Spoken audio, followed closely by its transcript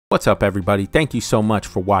What's up, everybody? Thank you so much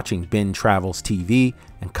for watching Ben Travels TV.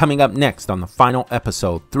 And coming up next on the final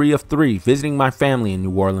episode, 3 of 3, visiting my family in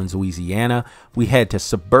New Orleans, Louisiana, we head to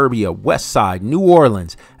suburbia, West Side, New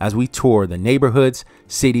Orleans, as we tour the neighborhoods,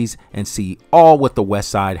 cities, and see all what the West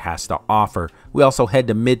Side has to offer. We also head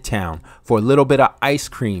to Midtown for a little bit of ice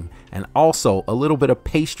cream and also a little bit of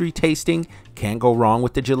pastry tasting. Can't go wrong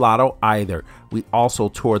with the gelato either. We also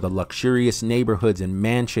tour the luxurious neighborhoods and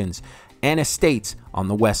mansions and estates on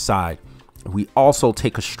the West Side. We also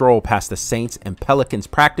take a stroll past the Saints and Pelicans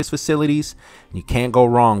practice facilities. You can't go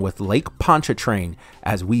wrong with Lake Pontchartrain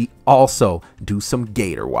as we also do some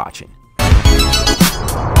gator watching.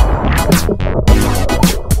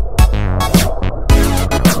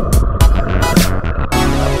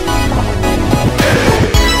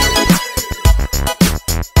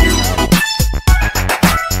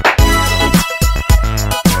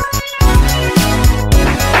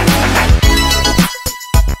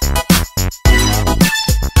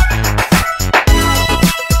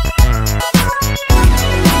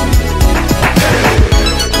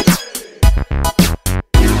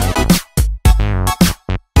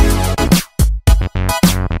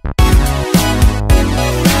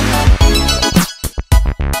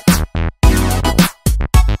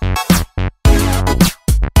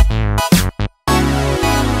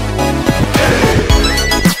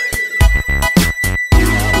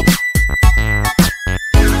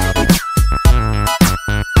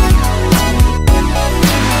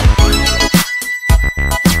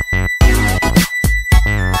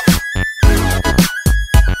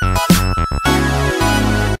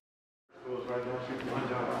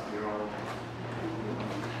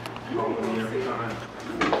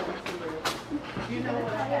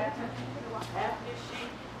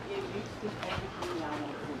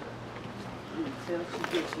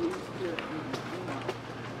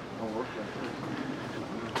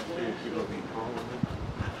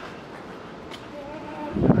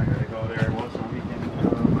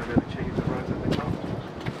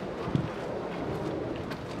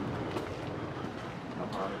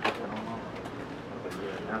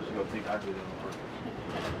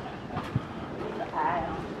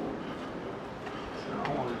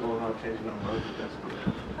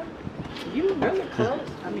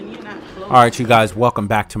 All right, you guys, welcome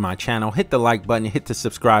back to my channel. Hit the like button, hit the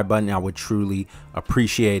subscribe button. I would truly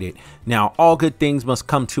appreciate it. Now, all good things must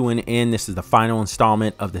come to an end. This is the final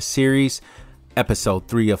installment of the series, episode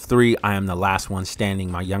 3 of 3. I am the last one standing.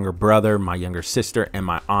 My younger brother, my younger sister, and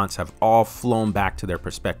my aunts have all flown back to their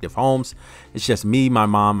respective homes. It's just me, my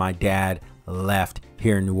mom, my dad left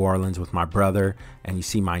here in New Orleans with my brother, and you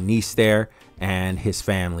see my niece there and his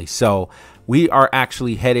family. So we are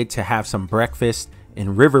actually headed to have some breakfast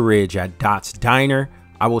in River Ridge at Dot's Diner.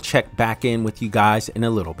 I will check back in with you guys in a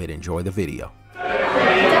little bit. Enjoy the video. Man,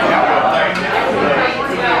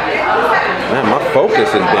 my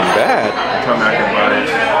focus has been bad. Man,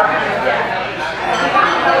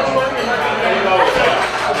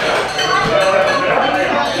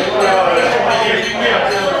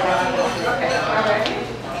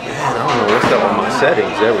 I don't know what's up with my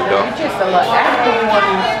settings. There we go.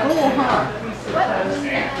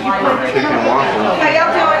 Chicken waffle. How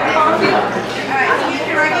y'all doing? Coffee? All right, get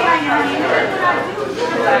you right behind you.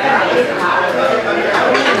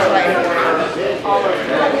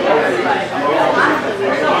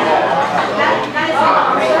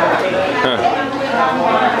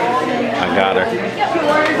 I got her.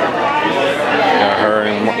 Got her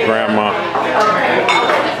and Grandma.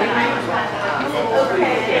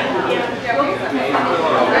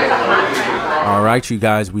 All right, you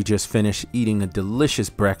guys, we just finished eating a delicious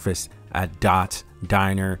breakfast at Dot's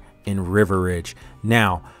Diner in River Ridge.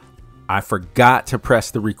 Now, I forgot to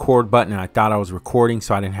press the record button, and I thought I was recording,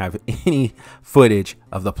 so I didn't have any footage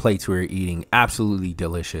of the plates we were eating. Absolutely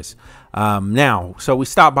delicious. So we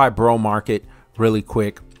stopped by Borough Market really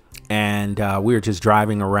quick, and we were just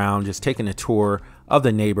driving around, just taking a tour of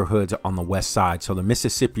the neighborhoods on the west side. So the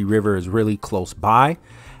Mississippi River is really close by.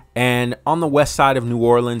 And on the west side of New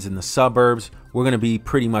Orleans in the suburbs, we're going to be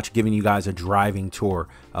pretty much giving you guys a driving tour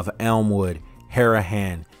of Elmwood,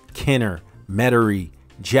 Harahan, Kenner, Metairie,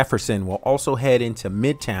 Jefferson. We'll also head into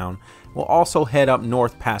Midtown. We'll also head up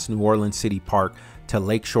north past New Orleans City Park to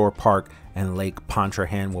Lakeshore Park and Lake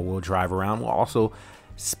Pontchartrain, where we'll drive around. We'll also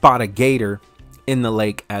spot a gator in the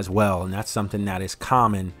lake as well, and that's something that is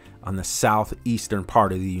common on the southeastern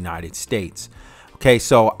part of the United States. Okay,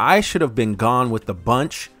 so I should have been gone with the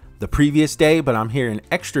bunch the previous day, but I'm here an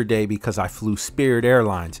extra day because I flew Spirit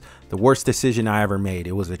Airlines. The worst decision I ever made.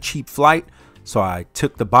 It was a cheap flight, so I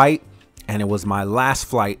took the bite, and it was my last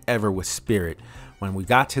flight ever with Spirit. When we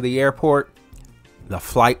got to the airport, the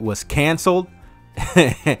flight was canceled.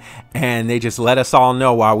 And they just let us all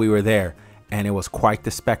know while we were there. And it was quite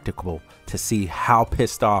the spectacle to see how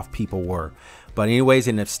pissed off people were. But anyways,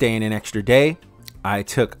 ended up staying an extra day. I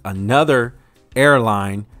took another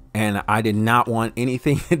airline, and I did not want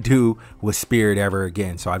anything to do with Spirit ever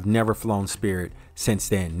again. So I've never flown Spirit since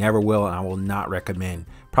then. Never will, and I will not recommend.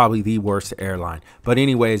 Probably the worst airline. But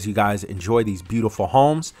anyways, you guys enjoy these beautiful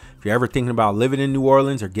homes. If you're ever thinking about living in New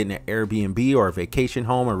Orleans or getting an Airbnb or a vacation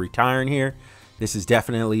home or retiring here, this is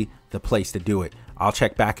definitely the place to do it. I'll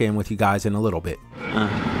check back in with you guys in a little bit. I'll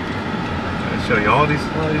show you all these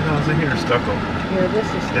houses in here are stucco. Yeah, this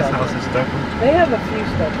is stucco. This house is stucco. They have a few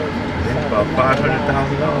stuccos in the It's south. about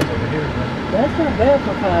 $500,000 over here. Man. That's not bad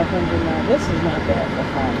for 500 now. This is not bad for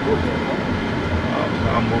 500.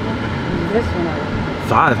 I'll move over here. This one I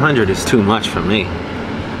 500 is too much for me.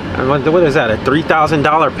 What is that, a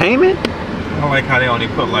 $3,000 payment? I don't like how they only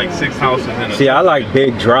put like 6 houses in a. See, I like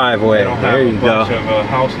big driveway. They don't have There a you go. bunch of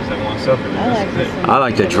houses in one subdivision. This is it. I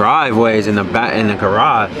like the driveways in the back, in the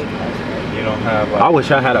garage. You don't have like. I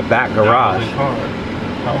wish I had a back garage.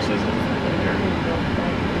 Houses in here.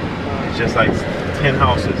 It's just like 10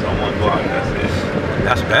 houses on one block. That's it.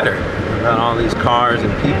 That's better. Got all these cars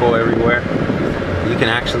and people everywhere. You can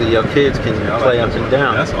actually, your kids can play up and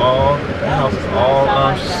down. That's all. That house is all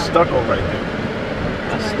stucco right there.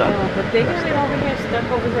 That's stuck. But they got it over here stuck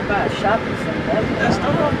over here by a shopping center. That's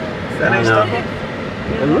stucco. That ain't stucco.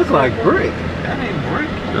 It looks like brick. That ain't brick.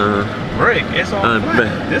 Brick. It's all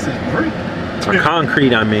flat. This is brick. Or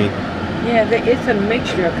concrete, I mean. Yeah, it's a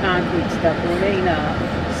mixture of concrete stucco. It ain't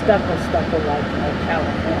stucco like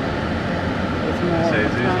California. It's more. So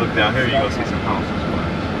if you just look down here, you're gonna see some houses.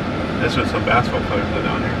 That's what some basketball players live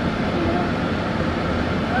down here.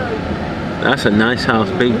 That's a nice house,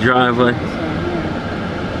 big driveway.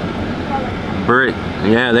 Brick.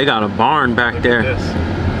 Yeah, they got a barn back there.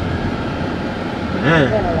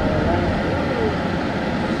 Yeah.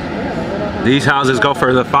 These houses go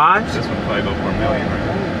for the 5s? This one probably go for $1 million right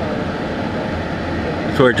now.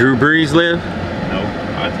 That's where Drew Brees live? No,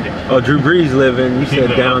 I think. Oh, Drew Brees live in, you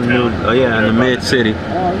said down New, oh yeah, in the mid city.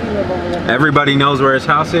 Everybody knows where his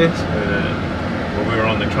house is? Well, we were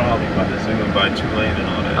on the trolley by this thing by Tulane and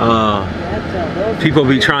all that. People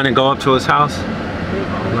be trying to go up to his house?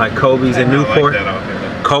 Like Kobe's in Newport?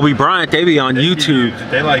 Like Kobe Bryant, they be on YouTube.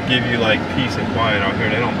 They like give you like peace and quiet out here.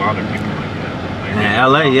 They don't bother people like that. Like,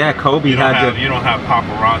 In LA, yeah, Kobe you don't had have, you don't have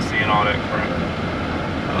paparazzi and all that crap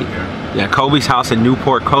out here. Yeah, Kobe's house in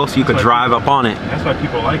Newport Coast, you could drive up on it. That's why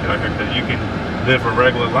people like it out here, because you can live a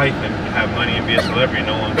regular life and have money and be a celebrity.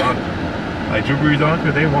 No one bothers you. Like Drew Brees out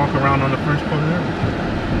here, they walk around on the first corner and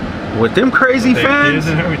everything. With them crazy fans,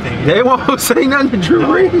 and everything, they won't say nothing to Drew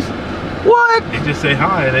Brees. What? They just say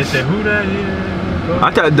hi and they say, who that is?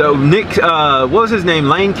 I thought Nick, what was his name?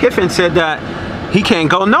 Lane Kiffin said that he can't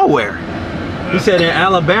go nowhere. He said in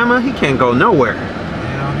Alabama, he can't go nowhere.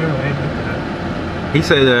 Yeah, out here, ain't that. He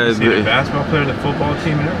said the basketball player, the football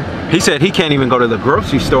team, and everything. He said he can't even go to the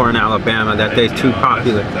grocery store in Alabama, that they're too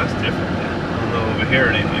popular. That's different. I don't know, over here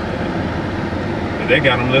it ain't like that. But they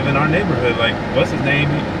got him living in our neighborhood. Like, what's his name?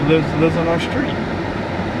 He lives on our street.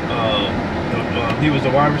 He was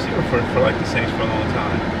a wide receiver for like the Saints for a long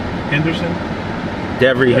time. Henderson.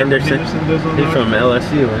 Devery Henderson. He's from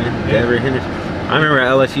LSU, man. Yeah. Devery Henderson. I remember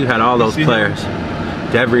LSU had all those players.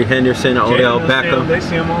 Devery Henderson, Odell Beckham. They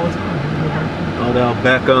see him all the time. Odell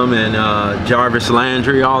Beckham and Jarvis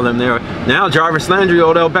Landry, all of them there. Now Jarvis Landry,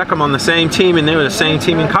 Odell Beckham on the same team, and they were the same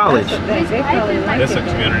team in college. That's a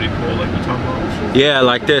community pool, like you're talking about. Yeah,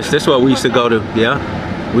 like this. This is what we used to go to. Yeah,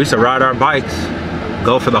 we used to ride our bikes,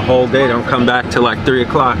 go for the whole day. Don't come back till like 3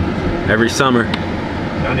 o'clock every summer.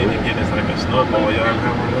 Y'all need to get this like a snowball. Y'all ever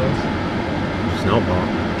have one of those? Snowball.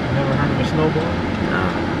 You never heard of a snowball?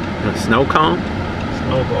 No. A snow cone?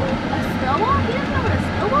 Snowball. A snowball? You don't know what a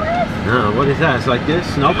snowball is? No, what is that? It's like this?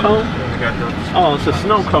 Snow cone? Oh, it's a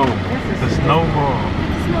snow cone. It's a snowball.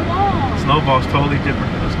 Snowball. Snowball's totally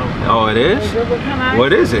different than a snowball. Oh, it is?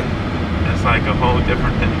 What is it? It's like a whole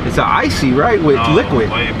different thing. It's a icy, right? With liquid.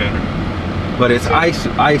 Way better. But it's ice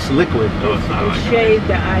liquid. No, it's not like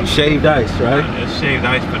shaved ice. Shaved ice, right? It's shaved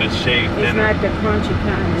ice, but it's shaved It's thinner. not the crunchy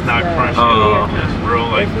kind. It's not crunchy. Oh. It's real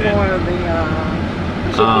like it's thin. more of the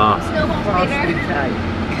Snowball frosty later. type.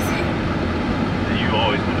 You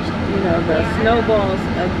always want to snowball. You know, the snowballs,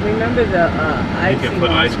 remember the icy You can put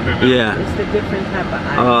ones? ice cream in. Yeah. It's the different type of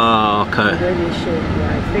ice. Oh, okay. Where they shaved the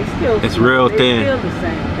ice. They still It's real thin. They're still the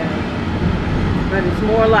same thing. But it's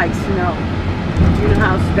more like snow. You know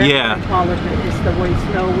how that's Yeah. what they call it, it's the way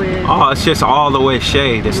snow is. Oh, it's just all the way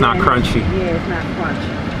shaved. It's not crunchy. Yeah, it's not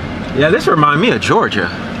crunchy. Yeah, this reminds me of Georgia.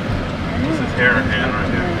 This is Harahan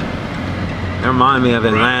right here. They remind me of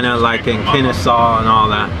Atlanta, like in Kennesaw and all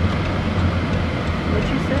that. What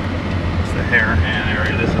you said? It's the Harahan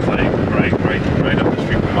area. This is like right up the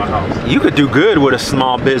street from my house. You could do good with a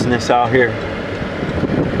small business out here.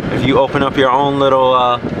 If you open up your own little,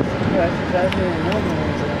 This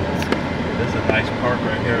is a nice park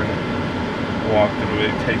right here. Walk through it,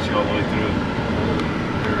 it takes you all the way through.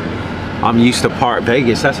 I'm used to Park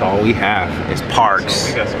Vegas. That's all we have is parks. So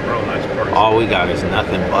we got some real nice parks. All we got is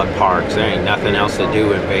nothing but parks. There ain't nothing else to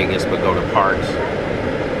do in Vegas but go to parks.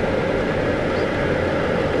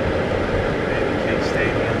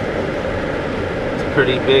 It's a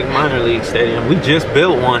pretty big minor league stadium. We just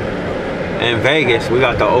built one in Vegas. We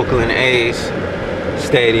got the Oakland A's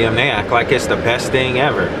stadium. They act like it's the best thing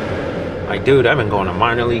ever. Like, dude, I've been going to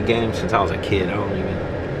minor league games since I was a kid. I don't even.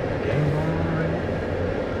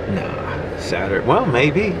 Nah, Saturday. Well,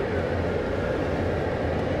 maybe.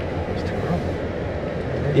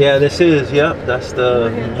 Yeah, this is. Yep, that's the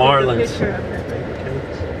Marlins.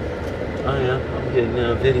 Oh yeah, I'm getting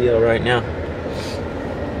a video right now.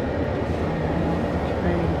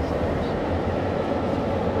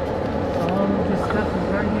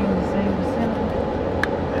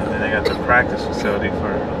 And then they got the practice facility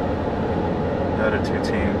for the other two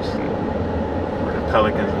teams, for the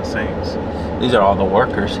Pelicans and Saints. These are all the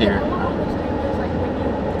workers here.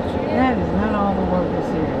 That is not all the workers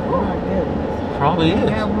here. Oh my goodness. Probably You is.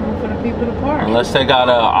 got room for the people to park. Unless they got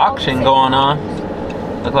an auction going on.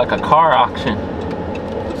 Look like a car auction.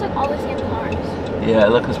 Looks like all the same cars. Yeah,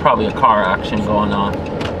 look, it's probably a car auction going on.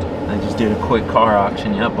 They just did a quick car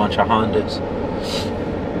auction. Yeah, a bunch of Hondas. It's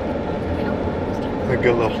a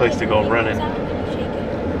good little place to go running,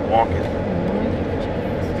 walking.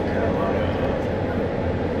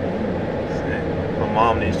 What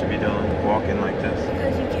mom needs to be doing, walking like this.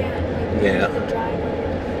 Because you can't. Like, Yeah. you can drive on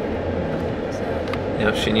it.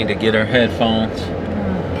 Yep, she need to get her headphones.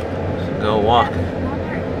 Go walk.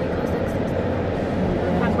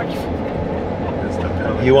 It's the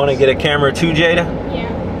Pelicans. You want to get a camera too, Jada? Yeah.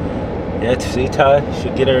 Yeah, see, Ty,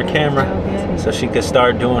 should get her a camera so she could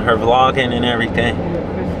start doing her vlogging and everything.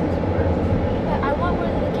 But I want one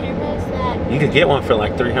of the cameras that. You could get one for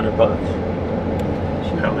like 300 bucks.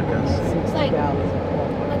 Pelicans. It's like.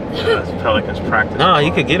 That's Pelicans practice. No,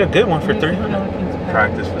 you could get a good one for 300.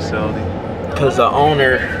 Practice facility. Cause the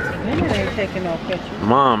owner, Then they ain't taking no pictures.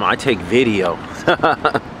 Mom, I take video.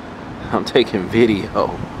 I'm taking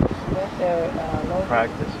video. That's their logo.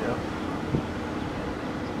 Practice, yeah.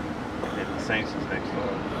 And the Saints is next door.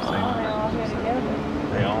 Oh, they all here together.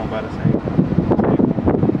 They own by the Saints.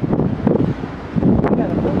 We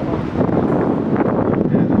got a book on.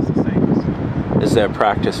 Yeah, that's the Saints. This is their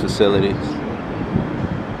practice facilities.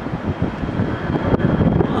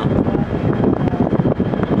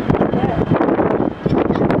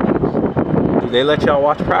 Do they let y'all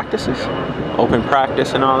watch practices? Open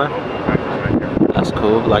practice and all that? Practice right here. That's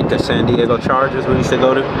cool. Like the San Diego Chargers we used to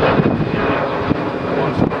go to. Watch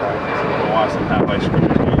the practice. You can watch them have like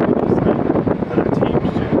scrimmage games. Other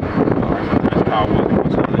teams too. Sometimes Kyle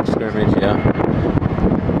Williams. Like scrimmage, yeah.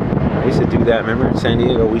 I used to do that. Remember in San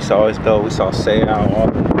Diego, we used to always go. We saw Say Out all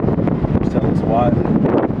the tell us why.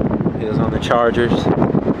 He was on the Chargers.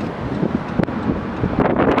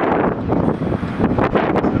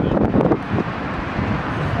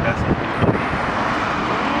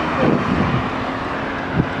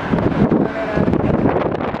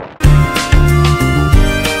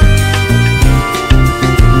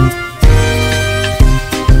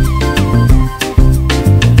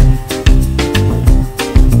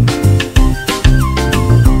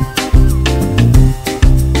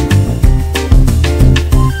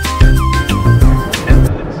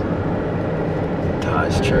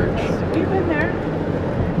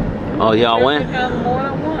 Oh, y'all went? More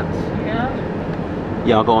than once, yeah.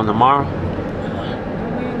 Y'all going tomorrow? We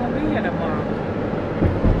ain't gonna be here tomorrow.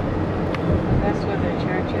 That's what the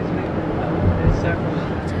church is. There's several.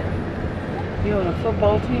 You on a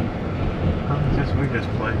football team? We just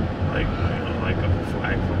play like like a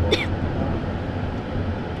flag football.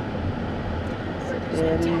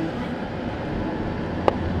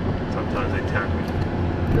 Sometimes they tackle me.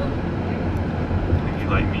 If you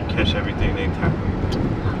like me catch everything, they tackle me.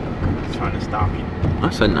 Trying to stop you.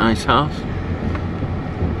 That's a nice house.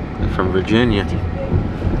 They're from Virginia. I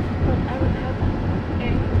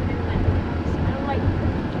don't like 2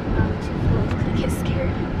 floors because I get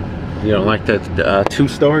scared. You don't like the 2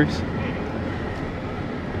 stories?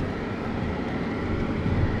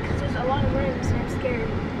 Because there's a lot of rooms and I'm scared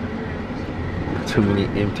of Too many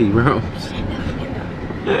empty rooms.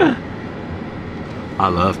 I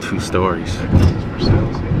love 2 stories. This is for sale.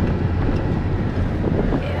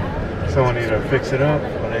 Someone either fix it up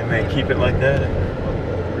or they may keep it like that.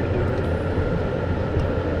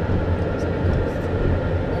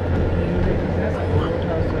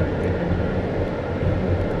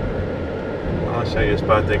 I'll show you a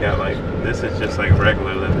spot they got like, this is just like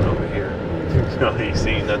regular living over here. So you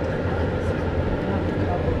see nothing.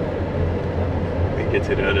 We get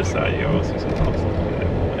to the other side, you also see some houses.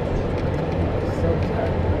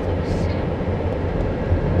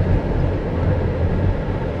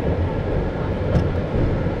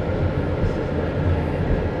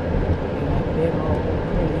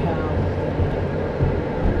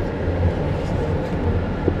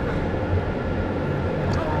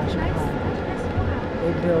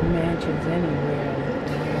 Mansions anywhere.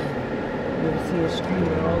 You'll see a street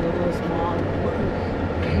with all the little small,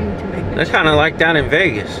 huge mansions. That's kind of like down in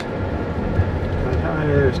Vegas. No,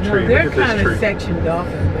 they're kind of sectioned off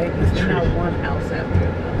in Vegas. They're not one house after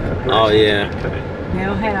another. Oh yeah.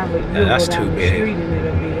 They'll have it. That's too big. Street and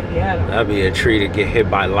it'll be, yeah. That'd be a tree to get hit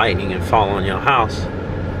by lightning and fall on your house.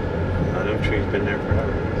 Oh, them trees been there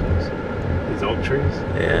forever. These oak trees?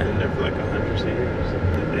 Yeah. Been there for like 100 years.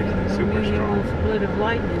 They're super strong. Split of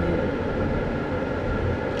lightning in it.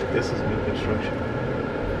 This is new construction.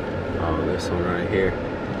 Oh, this one right here.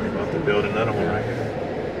 We're about to build another one right here.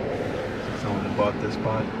 Someone that bought this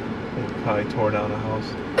spot, they probably tore down a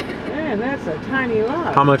house. Man, that's a tiny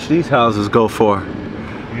lot. How much these houses go for?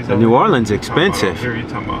 In New Orleans, expensive. Here you're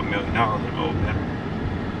talking about $1 million or over there.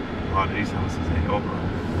 A lot of these houses ain't over.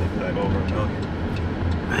 They be like over $1 million.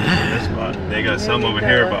 This spot, they got some over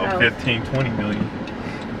here about 15, 20 million.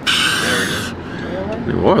 There it is.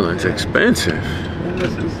 New Orleans, expensive.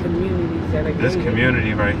 This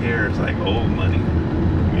community right here is like old money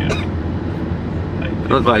community. Like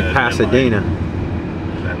looks like Pasadena.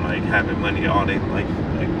 And like having money all day, like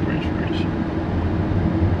rich.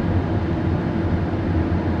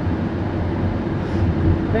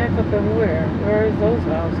 Back up and where? Where is those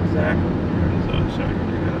houses at? I'll show you.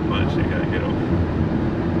 They got a bunch you gotta get over.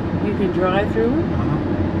 You can drive through it?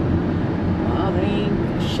 Oh, they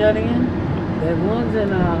ain't shut in? There's ones in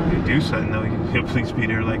you do something though, you'll please be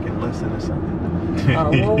there like in less than a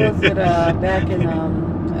second. What was it back in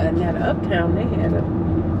that Uptown? They had a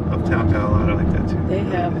Uptown got a lot of like that too. They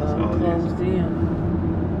have closed in.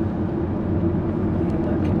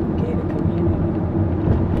 Like Gator community.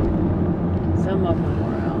 Some of them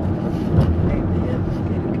were out. Maybe Gator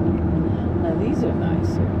community. Now these are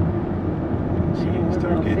nicer. So you can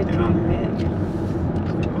start getting down there.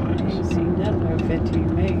 You see nothing for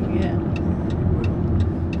 15 million, yeah.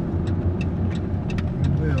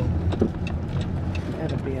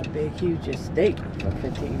 That'll be a big, huge estate for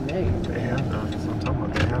 15 million. They have those. I'm talking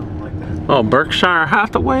about they have them like that. Oh, Berkshire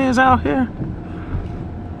Hathaway is out here.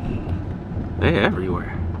 They're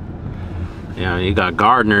everywhere. Yeah, you got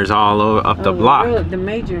gardeners all over up the block. The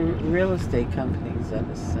major real estate companies are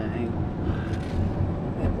the same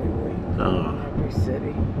everywhere. Every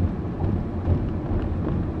city.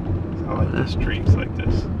 I like the streets like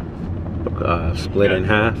this. Split in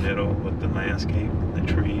half. The middle with the landscape, the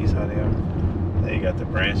trees, how they are. Then you got the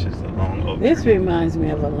branches, the long oak This trees. reminds me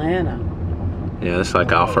of Atlanta. Yeah, it's like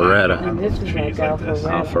Alpharetta. And this is like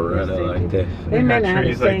Alpharetta. Alpharetta like this. They may not have the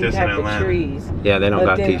trees like same this in type of Atlanta. trees. Yeah, they don't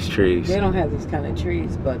got these trees. They don't have these kind of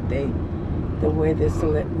trees, but the way this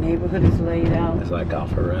neighborhood is laid out. It's like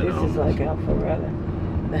Alpharetta. This is like Alpharetta.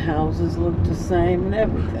 The houses look the same and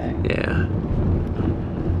everything. Yeah.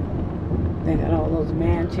 They got all those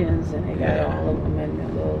mansions and they got all of them in the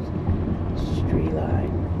little street line.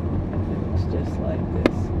 It's just like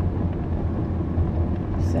this.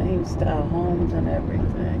 Same style homes and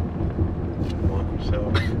everything. One for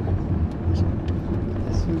sale.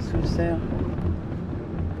 This one's for sale.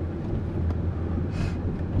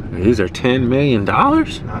 These are $10 million?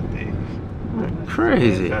 Not these.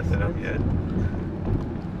 Crazy. Got that up yet?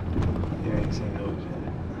 You ain't seen those yet.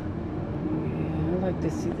 Yeah, I'd like to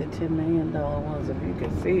see the $10 million ones if you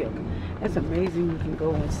can see them. It's amazing you can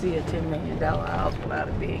go and see a $10 million house without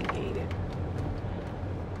it being gated.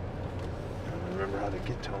 Remember how to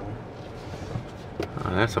get to them.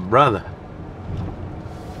 Oh, that's a brother.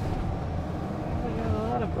 We got a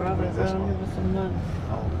lot of brothers out here with some money.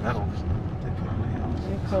 Oh, metals. They put on the house.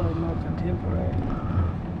 They call it more contemporary.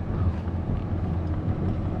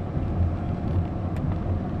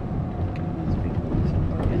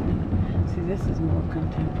 See, this is more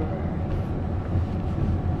contemporary.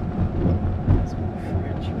 That's more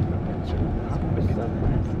French. That's more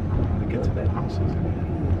Southern. To get to the houses again.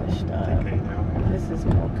 Style. This is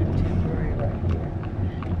more contemporary right here.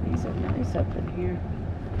 These are nice up in here.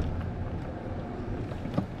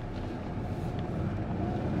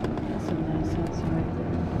 That's a nice house right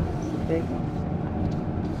there. big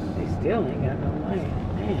ones. They still ain't got no land.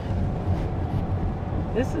 Man.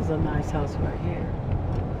 This is a nice house right here.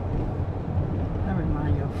 That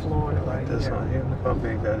reminds you of Florida right This here. one here, look how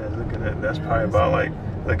big that is. Look at that. That's probably about like,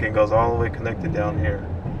 look, it goes all the way connected down here.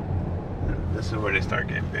 And this is where they start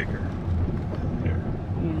getting bigger. Here.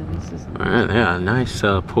 Yeah, this is All right, yeah, nice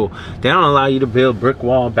pool. They don't allow you to build brick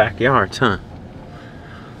wall backyards, huh?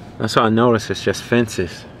 That's what I noticed. It's just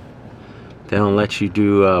fences. They don't let you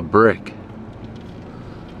do brick.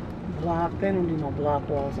 block. They don't do no block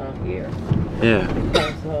walls out here. Yeah.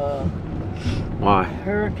 Because Why?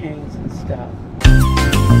 hurricanes and stuff.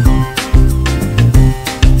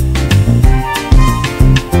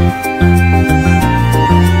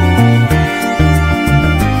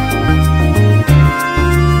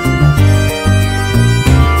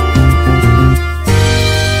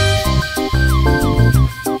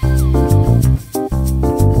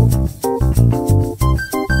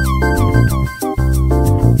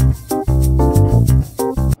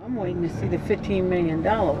 $15 million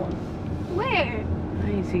one. Where? I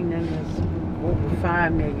ain't seen none that's over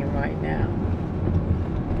 $5 million right now.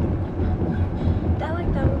 That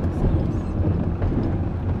like that one was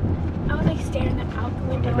nice. I was like staring out the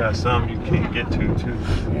window. They got some you can't get to too.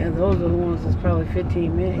 Yeah, those are the ones that's probably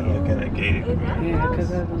 $15 million. Looking at Gator. Yeah,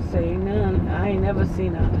 because I was gonna say none. I ain't never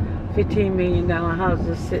seen a $15 million house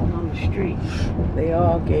just sitting on the street. They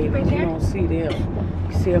all Gators. Right You there? don't see them.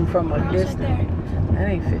 You see them from a Right distance. there. That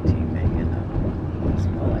ain't 15 million. It's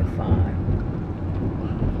more like 5.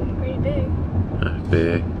 Pretty big. That's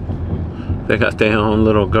big. They got their own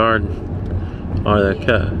little garden. Or their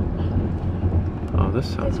cat. Oh, this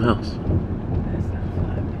is something else. That's not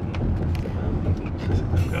 5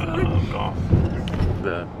 million. Golf.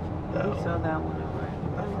 The We saw that one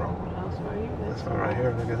right. House right here. This one right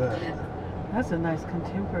here, look at that. That's a nice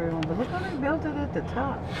contemporary one, but look how they built it at the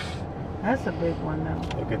top. That's a big one now.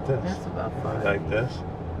 Look at this. That's about 5. Like this.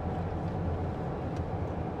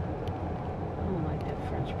 I don't like that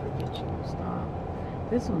French provincial style.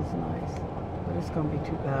 This one's nice, but it's gonna be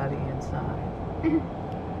too gaudy inside. Look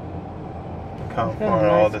how It's got a far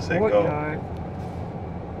all nice this ain't go. courtyard.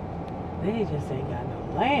 They just ain't got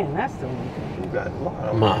no land. That's the only You thing. got a lot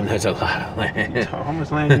of Mom, land. there's a lot of land. How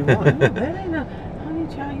much land you want? That ain't a, honey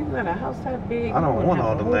child, you got a house that big. I don't you want have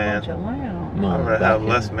all a the whole land. bunch of land. No. I'd rather have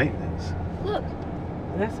less maintenance. Look.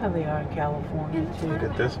 That's how they are in California too. Look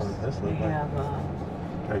at this one. This They looks like, have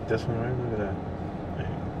like this one right. Look at that.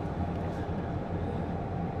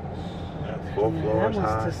 Yeah, 4 that floors one's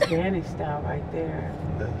high. Tuscany style right there.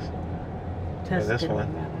 This. Yeah, Tuscany. this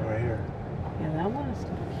one rather. right here. Yeah, that one is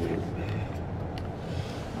cute.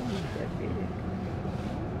 That one's that big.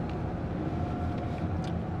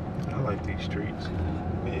 I like these streets.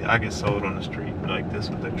 Yeah, I get sold on the street like this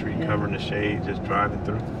with the tree Yeah. covering the shade, just driving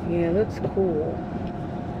through. Yeah, it looks cool.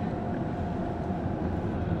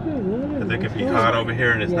 Cause it could be hot over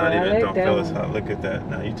here and it's not Yeah, I even, like don't that feel as one. hot. Look at that.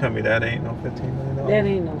 Now you tell me that ain't no $15 million? That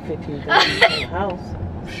ain't no $15 million house.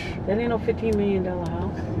 That ain't no $15 million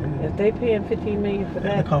house. Yeah. If they paying $15 million for And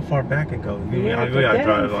that, look how far back it goes. yeah, We but gotta that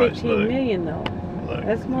drive ain't like, $15 look, million though. look.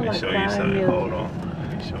 That's more Let me like show you 5 something. million. Hold on.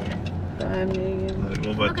 Let me show you. $5 million. Look, what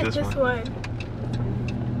Look about at this this one?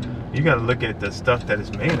 one. You gotta look at the stuff that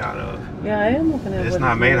it's made out of. Yeah, I am looking at It's what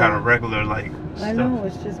not it's made out of regular like I stuff. know,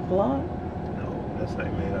 it's just block. No, that's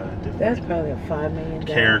like made out of different That's probably a $5 million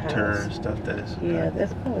character and house. stuff that is. Yeah,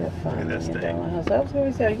 that's probably a $5 at this million thing. house. I was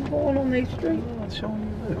going to say, are you going on their street? Oh, it's showing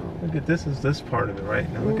you. Look at this. Is this part of it right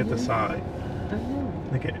now? Look at the side. I know,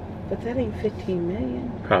 Look at it. but that ain't 15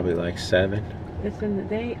 million. Probably like 7, It's in the,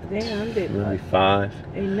 they under maybe 5.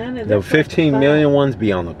 Ain't none of The that's like 15 5. million ones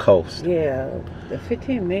be on the coast. Yeah, the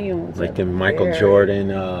 15 million ones. Like are the Michael very-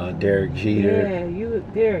 Jordan, Derek Jeter. Yeah,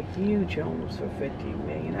 they're huge homes for 15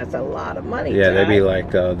 million. That's a lot of money. Yeah, they be Ty.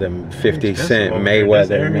 like them 50 Expensive Cent over here. This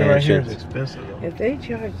Mayweather area right here is mansions. expensive though. If they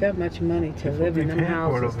charge that much money to People live be in them paying for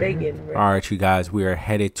it houses, over they here. getting rich. All right, you guys, we are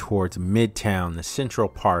headed towards Midtown, the central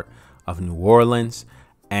part of New Orleans.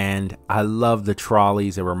 And I love the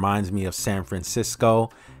trolleys. It reminds me of San Francisco.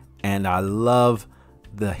 And I love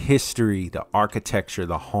the history, the architecture,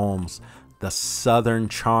 the homes, the southern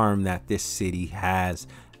charm that this city has.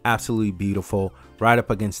 Absolutely beautiful. Right up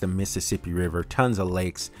against the Mississippi River. Tons of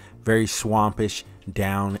lakes. Very swampish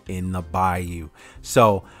down in the bayou.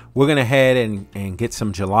 So we're going to head and get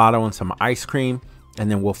some gelato and some ice cream. And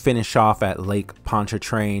then we'll finish off at Lake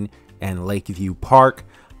Pontchartrain and Lakeview Park.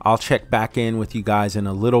 I'll check back in with you guys in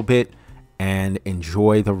a little bit and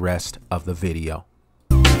enjoy the rest of the video.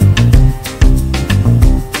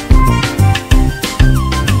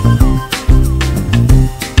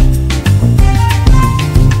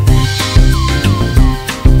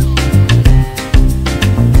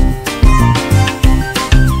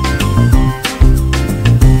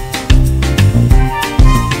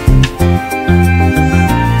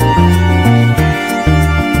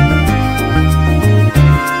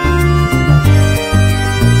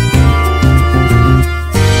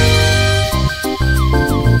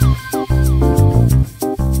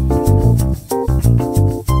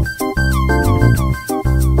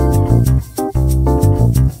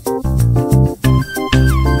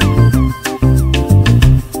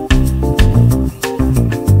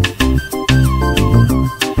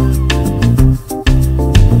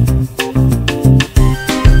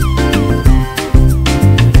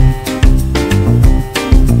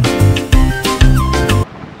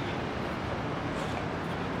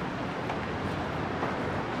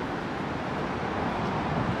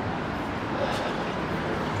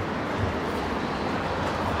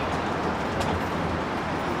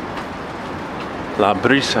 La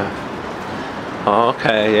Brisa. Oh,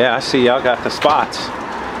 okay, yeah, I see y'all got the spots.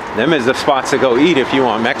 Them is the spots to go eat if you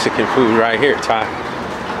want Mexican food right here, Ty.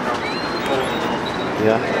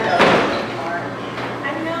 Yeah.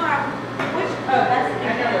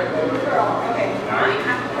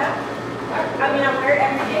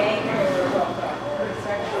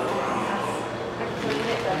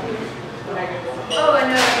 Oh, I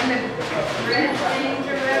know, and the red things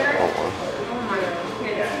or whatever. Oh my god.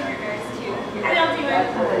 I don't do it.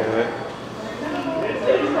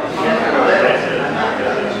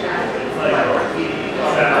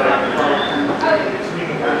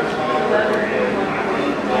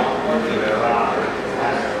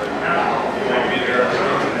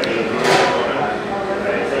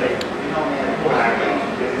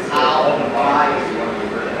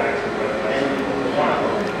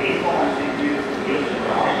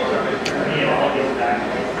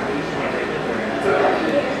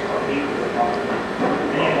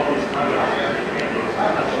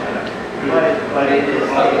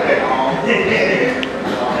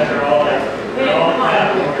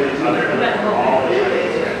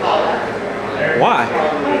 Why?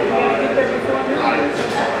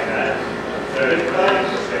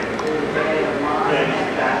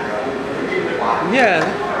 Yeah.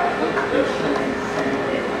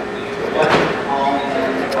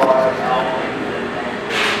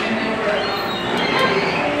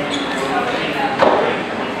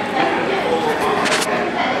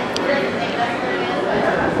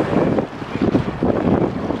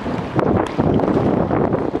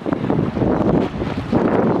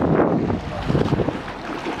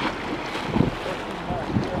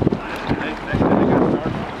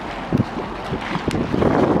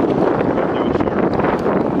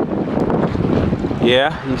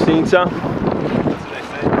 Yeah, you seen some?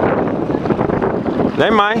 They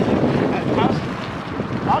might. I'm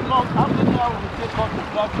in there with the take off the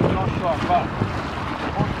block and not sure about.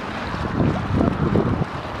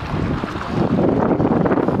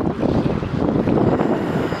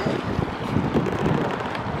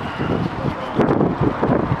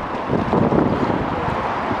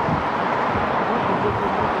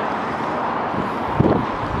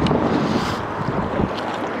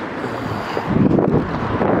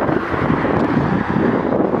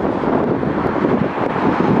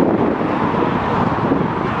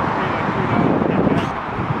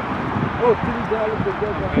 Of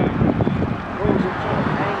me?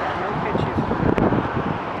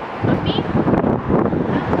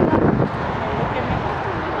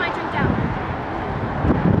 Look my drink down.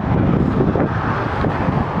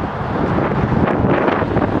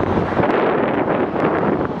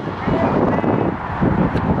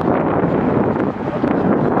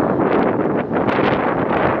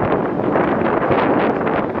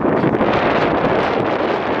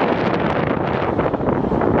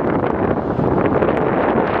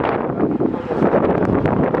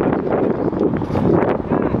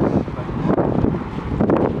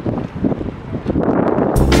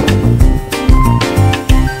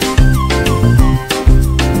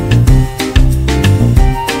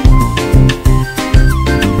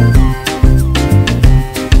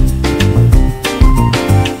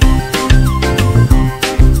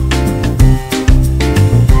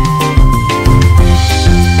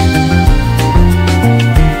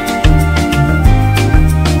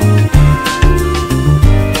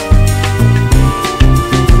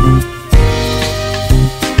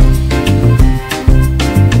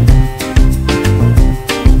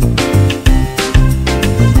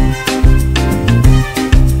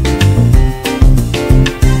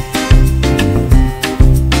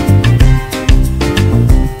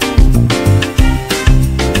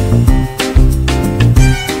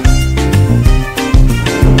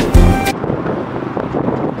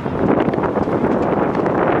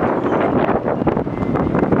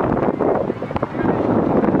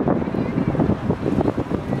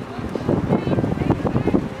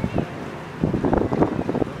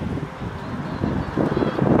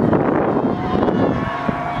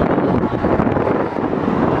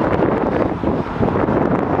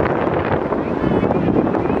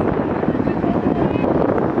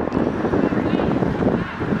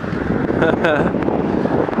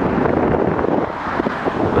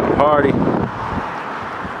 Party.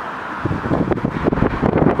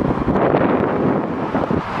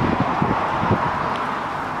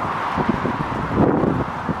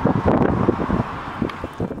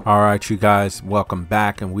 All right, you guys, welcome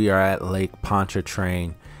back, and we are at Lake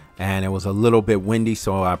Pontchartrain, and it was a little bit windy,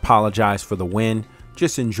 so I apologize for the wind.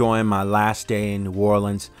 Just enjoying my last day in New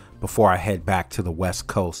Orleans before I head back to the West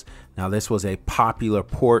Coast. Now, this was a popular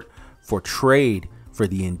port for trade for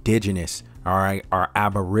the indigenous all right, our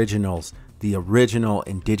Aboriginals, the original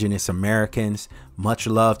indigenous Americans. Much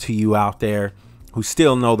love to you out there who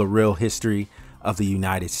still know the real history of the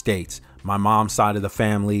United States. My mom's side of the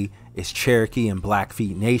family is Cherokee and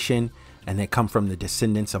Blackfeet Nation, and they come from the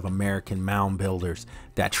descendants of American mound builders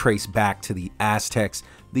that trace back to the Aztecs,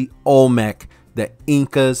 the Olmec, the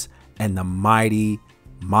Incas, and the mighty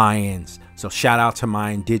Mayans. So shout out to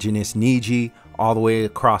my indigenous Niji all the way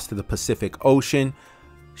across to the Pacific Ocean.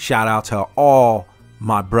 Shout out to all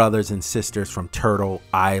my brothers and sisters from Turtle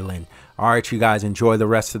Island. All right, you guys, enjoy the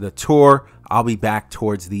rest of the tour. I'll be back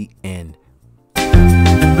towards the end.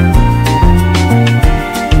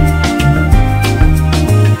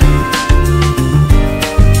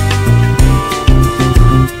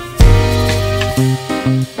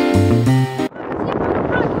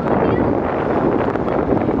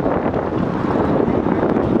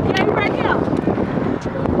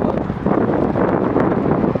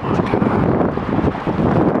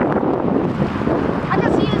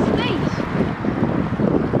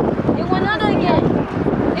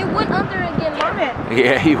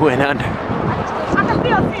 Yeah, he went under. I can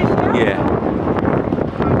feel fish now. Yeah.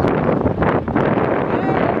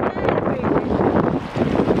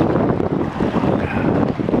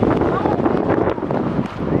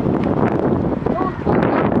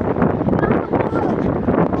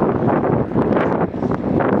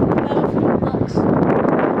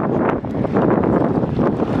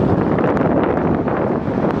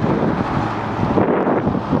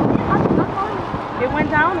 It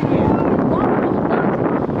went down again.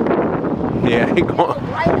 Yeah, he going.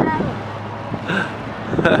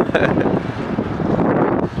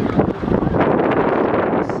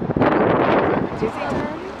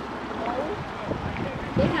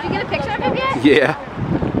 Did you get a picture of him yet? Yeah.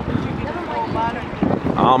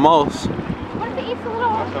 Almost. What if he eats a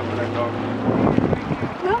little?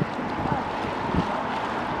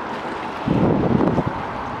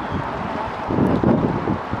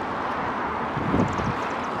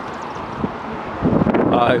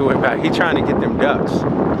 He went back. He trying to get them ducks.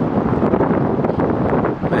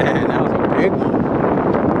 Man, that was a big one.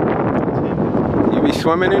 You be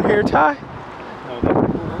swimming in here, Ty?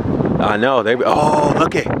 I know. They be, oh,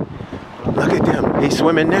 look at them. He's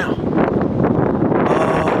swimming now.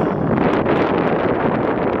 Oh,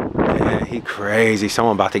 man, he crazy.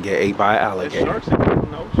 Someone about to get ate by an alligator. Sharks in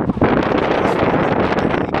the ocean.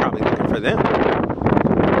 He probably looking for them. I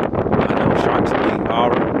know sharks be all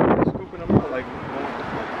right. Scooping them out like. I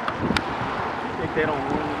think they don't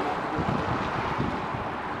run.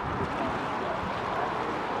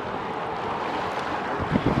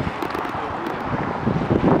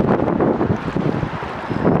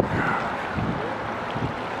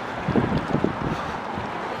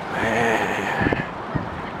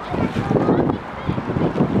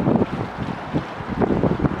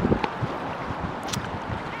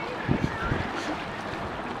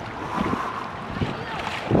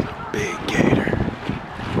 Big gator.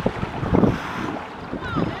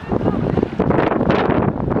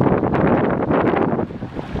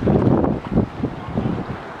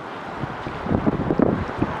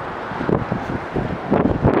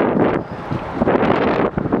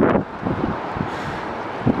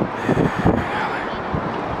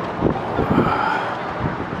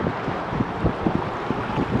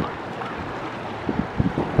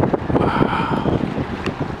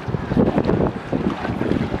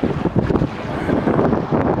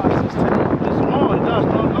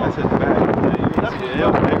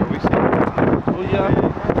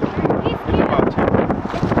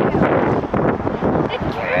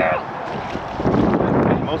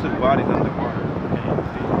 Most of the body's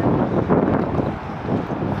underwater.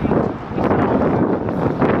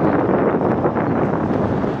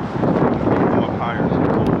 Come up higher.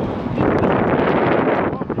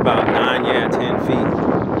 About 9, yeah, 10 feet.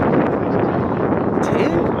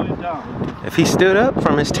 10? If he stood up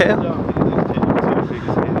from his tail?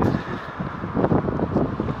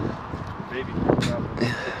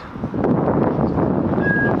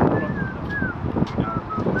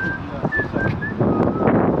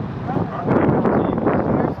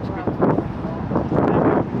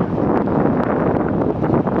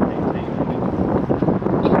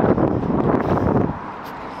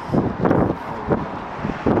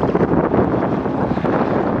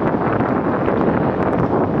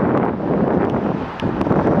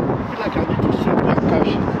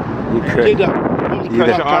 Dig up. You Cut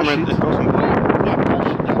got- your arm and You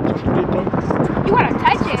want to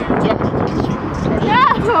touch it?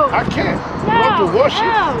 No! I can't. No, You want to wash no.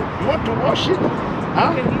 it? You want to wash it?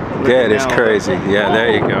 Huh? That is crazy. Yeah,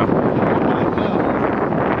 there you go.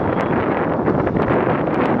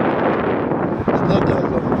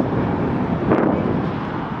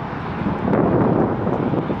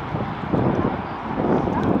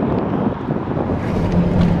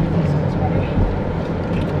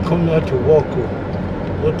 out to walk.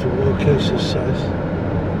 Go to walk exercise.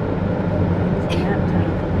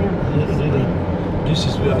 This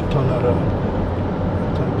is where I turn around.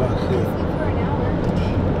 Come back here.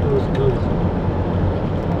 It was good.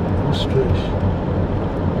 No stress.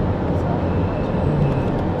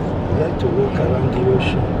 I like to walk around the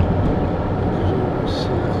ocean.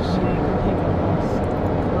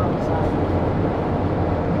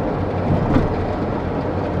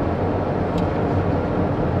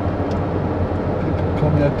 People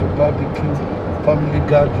come here to barbecue, family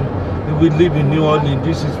gathering. We live in New Orleans.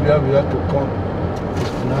 This is where we have to come.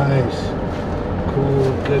 It's nice,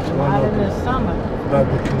 cool. Get one of the summer.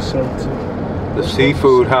 barbecue something. The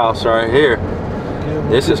seafood house right here.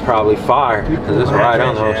 This is probably fire because it's right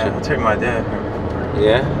on the ocean. I'll take my dad.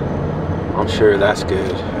 Yeah, I'm sure that's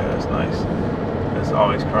good. Yeah, it's nice. It's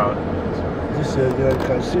always crowded. This area, you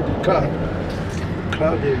can see the crowd.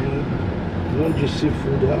 Crowded, man. You don't just see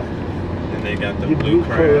food out. And they got the The blue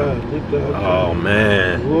crab. Oh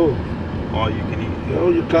man. Whoa. All you can eat. Oh,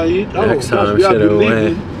 you can eat. Oh, Next time, that's where I should have believe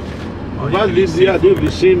went. in. If I live there, they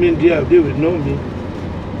will see me there. They will know me.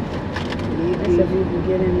 That's if you can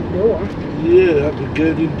get in the door. Yeah, I can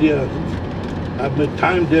get in there. I've been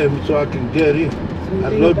time there so I can get in. I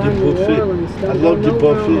love the buffet. I love the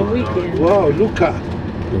buffet. Wow, look at.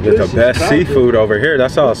 You get the best seafood over here.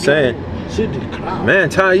 That's all I'm saying. See the crowd. Man,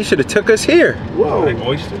 Ty, you should have took us here. Wow. Like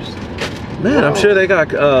oysters. Man, I'm sure they got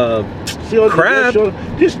See all the crab. restaurants?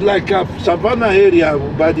 This is like a savannah area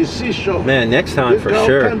by the seashore. Man, next time for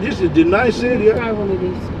sure. This is the nice area. Try one of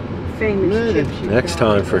these famous chips. Next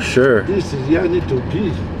time for sure. This is where I need to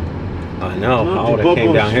be. I know. Not I the would have came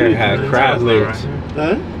Bourbon down here and Street, had man. crab legs.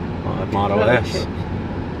 Huh? Model S.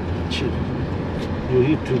 Chip. You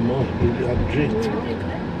eat too much. You drink.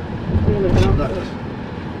 Nice.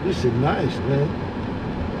 This is nice, man.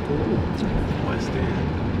 West End.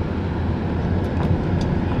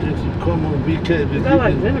 This is come on weekend.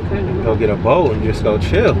 Go get a boat and just go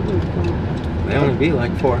chill. They only be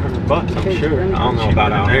like $400, I'm sure. I don't know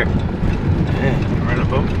about out here. Man, Rent a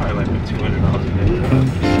boat probably like $200 a day.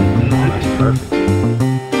 that's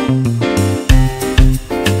perfect.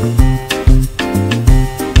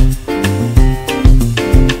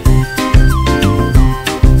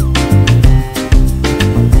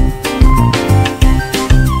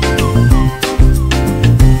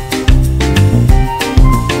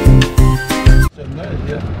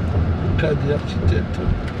 The architect.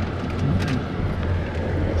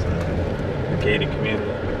 The gated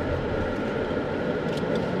community.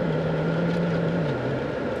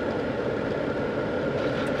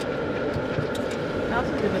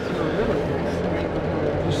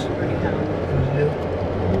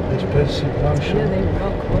 Yeah, expensive mansion. Yeah, they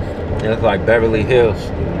real close. They look like Beverly Hills.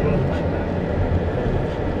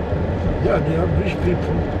 Yeah, they are rich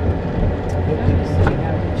people.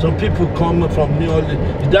 Some people come from New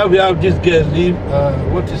Orleans. That we have this girl live.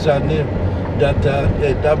 What is her name? That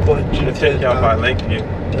boy. We'll take you out by Lakeview.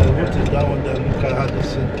 What is that one that look at her?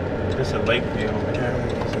 This It's a Lakeview over here.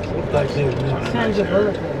 what that name? Sandra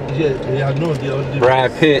Bullock. Yeah, I know they all live.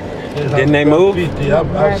 Brad Pitt. They Didn't they Brad move? Pitt, they have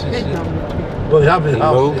Brad houses Pitt here. don't live here. But they have a He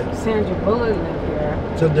house moved? here. Sandra Bullock lived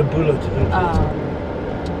here. Sandra Bullock.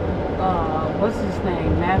 What's his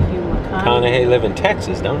name? Matthew McConaughey live in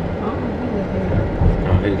Texas, don't he? Oh, he lived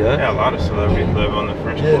Oh, he does? Yeah, a lot of celebrities live on the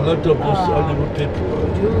French Yeah, a Quarter. lot of those Hollywood here.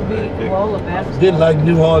 people. Julie, Lola Basketball. They like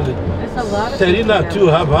New Orleans. There's a lot of Serena people too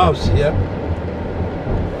there. have house here.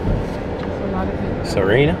 There's a lot of people there.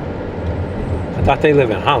 Serena? I thought they live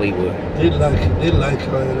in Hollywood. They like this Yeah, place.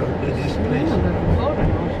 live in Florida,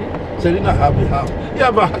 don't Serena have a house.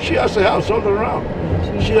 Yeah, but she has a house all around.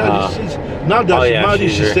 She has now that Oh, she's yeah, married,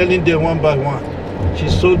 she's she's here. selling them one by one. She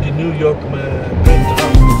sold the New York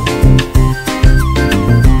penthouse.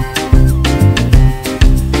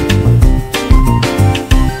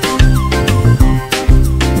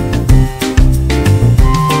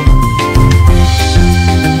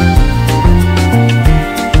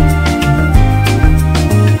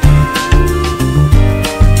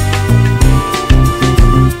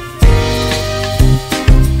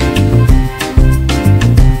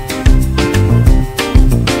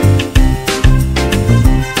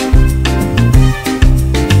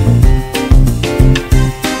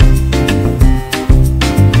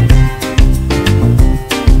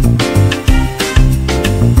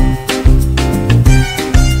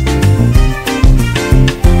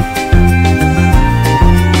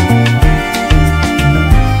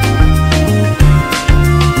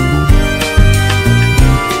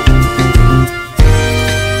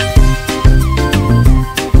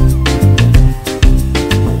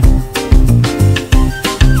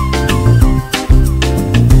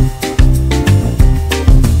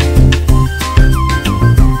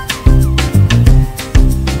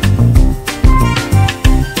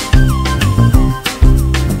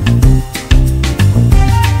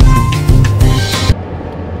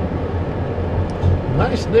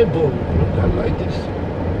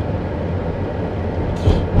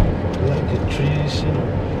 trees, you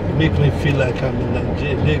know. It makes me feel like I'm in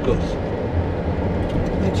Nigeria, Lagos.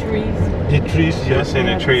 The trees. The trees, You ever seen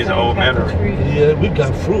the trees in Old Metairie? Yeah, we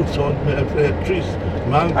got fruits on trees.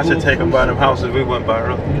 Mango, I should take them by them houses we went by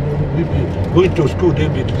earlier. You know, we be going to school, they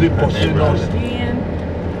be pursuing us.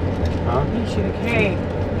 Huh? You should have came.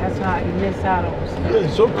 That's how you miss out on stuff. Yeah,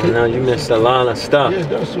 it's okay. I know you missed a lot of stuff. Yeah,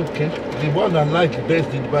 that's okay. The one I like best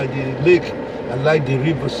is by the lake. I like the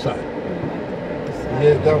riverside.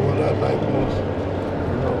 Yeah, that one I like most.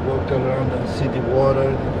 You know, walk around and see the water.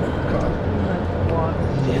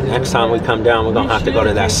 Yeah, next time we come down, we're gonna have to go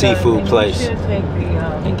to that seafood place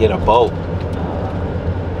and get a boat.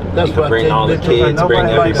 That's You can why bring all the kids, nobody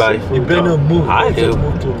bring likes everybody. seafood. You better move. I do.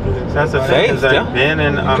 That's the thing, Faith, is that yeah. Ben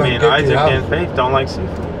and Isaac and Faith don't like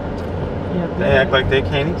seafood. They act like they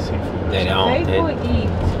can't eat seafood. They don't. They will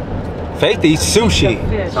eat. Faith eats sushi.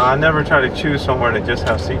 Fish. So I never try to choose somewhere that just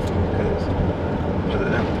has seafood because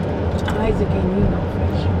of them. Isaac ain't eat no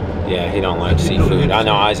fish. Yeah, he don't like seafood. I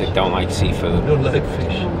know Isaac don't like seafood. I don't like He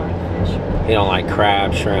fish. don't like fish. He don't like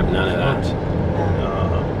crab, shrimp, none of that.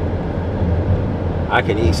 I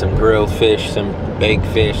can eat some grilled fish, some baked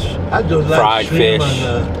fish, I just like fried shrimp fish.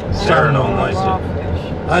 and Sarah don't salmon. like Raw it.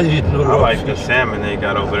 fish. I eat no I raw like the fish. salmon they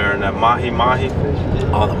got over there and that mahi fish.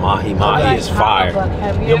 Oh, the mahi mahi is fire.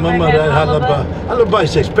 Have you Your ever mama had like halibut. Halibut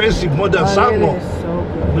is expensive more than Oh, it salmon. is so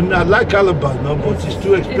good. I mean, I like halibut, no, but it's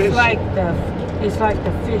too expensive. It's like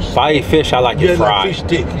the fish. If I eat fish, I like Yeah, it like fried. fish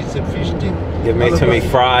steak. It's a fish steak. Give me to me Halibut.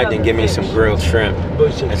 fried, then give me some grilled shrimp But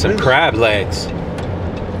it's and some expensive. crab legs.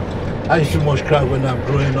 I used too much crab when I'm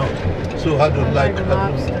growing up, so I don't like crab.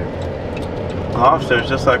 lobster. Lobster is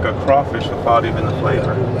just like a crawfish without even the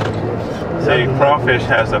flavor. See, crawfish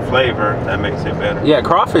has a flavor that makes it better. Yeah,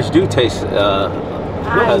 crawfish do taste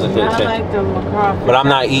has a good I taste. like them crawfish. But I'm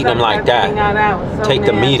not eating them like that. So Take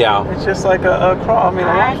the meat out. It's just like a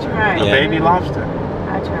lobster, tried. a Yeah. baby lobster,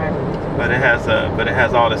 I tried it. but it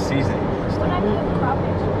has all the seasoning. When I eat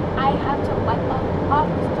crawfish, I have to wipe off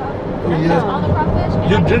the stuff. Oh, And yeah. put on the crawfish. And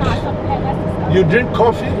You I drink- put on some stuff. You drink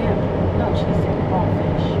coffee? Yeah. No, she said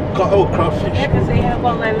crawfish. Oh, crawfish. Yeah, because they have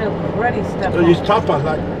all that little cruddy stuff. So on you it. stop at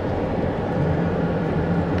like.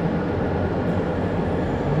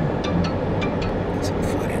 Some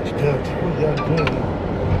footage. Yeah, what you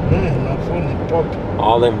doing? Man, my phone is popping.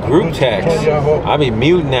 All them group texts. I be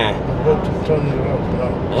muting that. I'm going to turn it off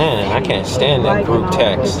now. Man, I can't stand that group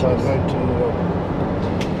text. I'm going to turn it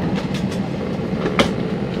off.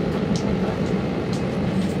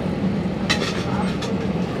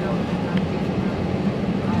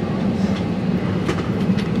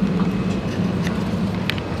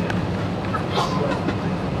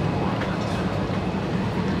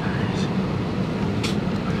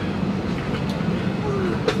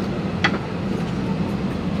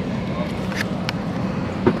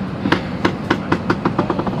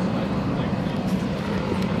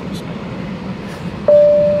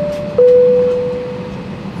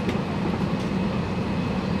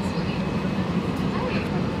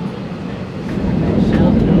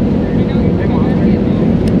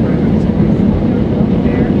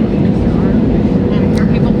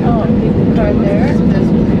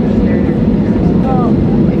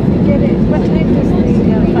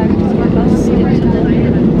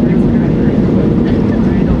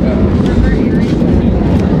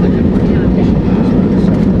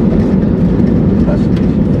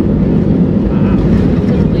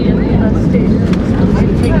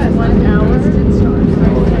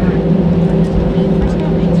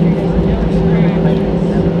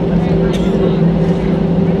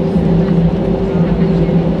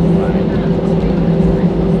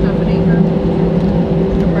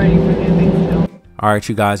 All right,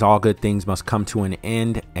 you guys, all good things must come to an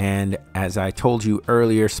end. And as I told you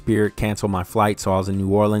earlier, Spirit canceled my flight, so I was in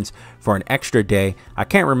New Orleans for an extra day. I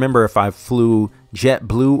can't remember if I flew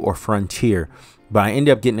JetBlue or Frontier, but I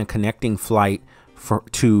ended up getting a connecting flight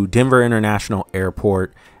to Denver International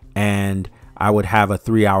Airport, and I would have a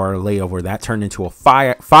 3-hour layover. That turned into a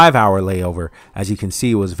 5-hour layover. As you can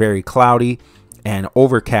see, it was very cloudy and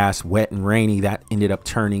overcast, wet and rainy. That ended up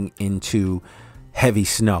turning into heavy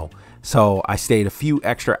snow. So I stayed a few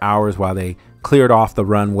extra hours while they cleared off the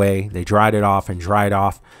runway. They dried it off and dried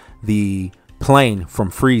off the plane from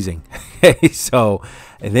freezing. So,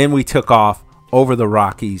 and then we took off over the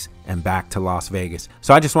Rockies and back to Las Vegas.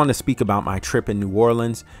 So I just wanted to speak about my trip in New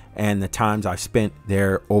Orleans and the times I spent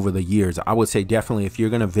there over the years. I would say definitely if you're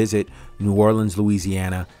going to visit New Orleans,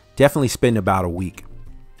 Louisiana, definitely spend about a week.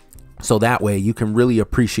 So that way you can really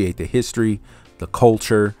appreciate the history, the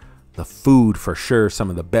culture, the food for sure. Some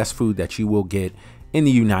of the best food that you will get in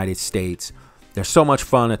the United States. There's so much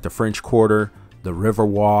fun at the French Quarter, the River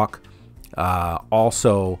Walk,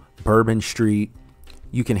 Also Bourbon Street.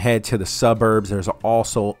 You can head to the suburbs. There's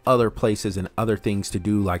also other places and other things to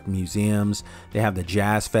do, like museums. They have the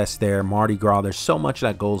Jazz Fest there, Mardi Gras. There's so much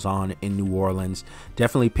that goes on in New Orleans.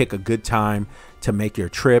 Definitely pick a good time to make your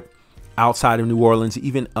trip outside of New Orleans,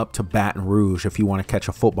 even up to Baton Rouge. If you want to catch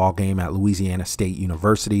a football game at Louisiana State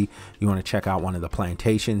University, you want to check out one of the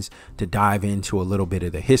plantations to dive into a little bit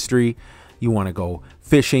of the history. You want to go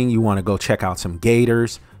fishing. You want to go check out some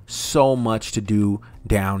gators. So much to do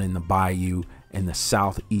down in the Bayou in the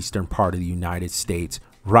southeastern part of the United States,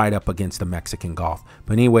 right up against the Mexican Gulf.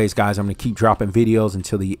 But anyways, guys, I'm going to keep dropping videos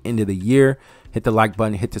until the end of the year. Hit the like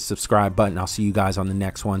button, hit the subscribe button. I'll see you guys on the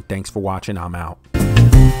next one. Thanks for watching. I'm out.